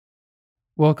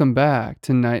Welcome back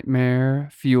to Nightmare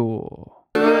Fuel.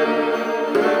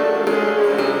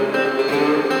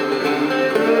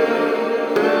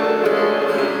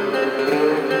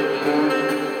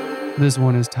 This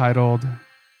one is titled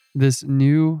This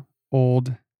New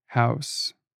Old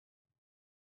House.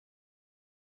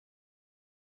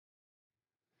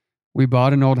 We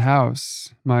bought an old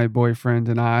house, my boyfriend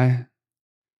and I.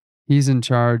 He's in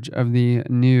charge of the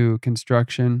new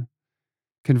construction,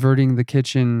 converting the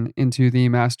kitchen into the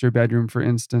master bedroom, for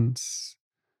instance,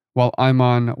 while I'm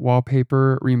on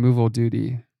wallpaper removal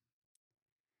duty.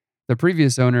 The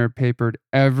previous owner papered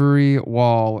every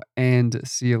wall and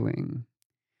ceiling.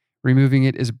 Removing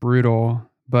it is brutal,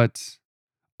 but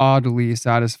oddly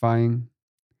satisfying.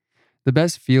 The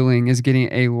best feeling is getting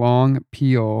a long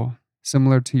peel,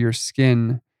 similar to your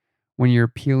skin when you're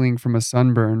peeling from a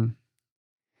sunburn.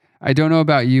 I don't know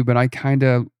about you, but I kind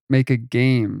of make a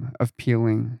game of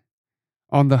peeling,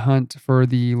 on the hunt for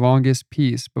the longest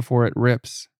piece before it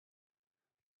rips.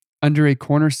 Under a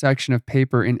corner section of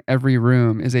paper in every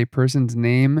room is a person's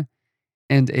name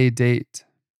and a date.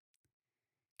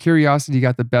 Curiosity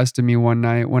got the best of me one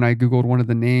night when I Googled one of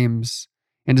the names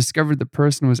and discovered the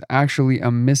person was actually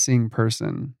a missing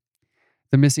person,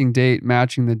 the missing date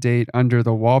matching the date under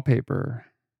the wallpaper.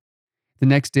 The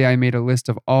next day, I made a list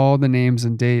of all the names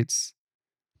and dates.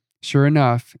 Sure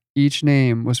enough, each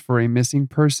name was for a missing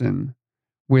person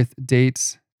with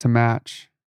dates to match.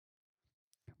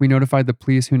 We notified the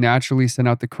police, who naturally sent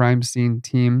out the crime scene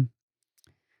team.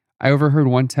 I overheard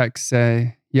one text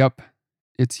say, "Yup,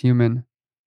 it's human."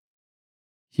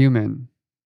 Human.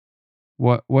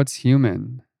 What's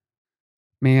human?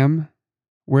 Ma'am,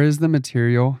 where is the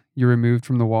material you removed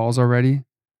from the walls already?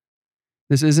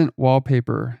 This isn't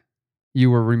wallpaper you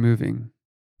were removing.